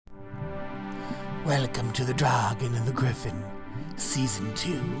Welcome to The Dragon and the Griffin, Season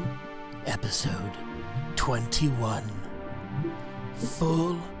 2, Episode 21.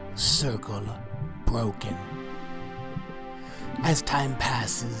 Full Circle Broken. As time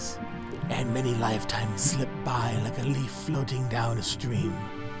passes, and many lifetimes slip by like a leaf floating down a stream,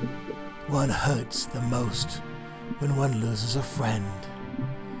 one hurts the most when one loses a friend.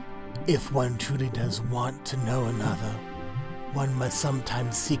 If one truly does want to know another, one must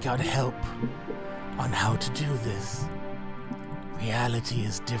sometimes seek out help on how to do this. Reality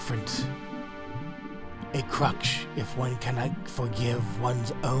is different. A crutch if one cannot forgive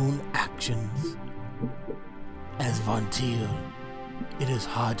one's own actions. As Von Thiel, it is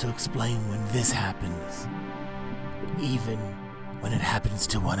hard to explain when this happens, even when it happens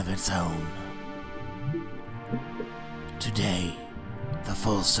to one of its own. Today, the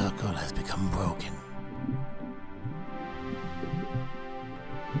full circle has become broken.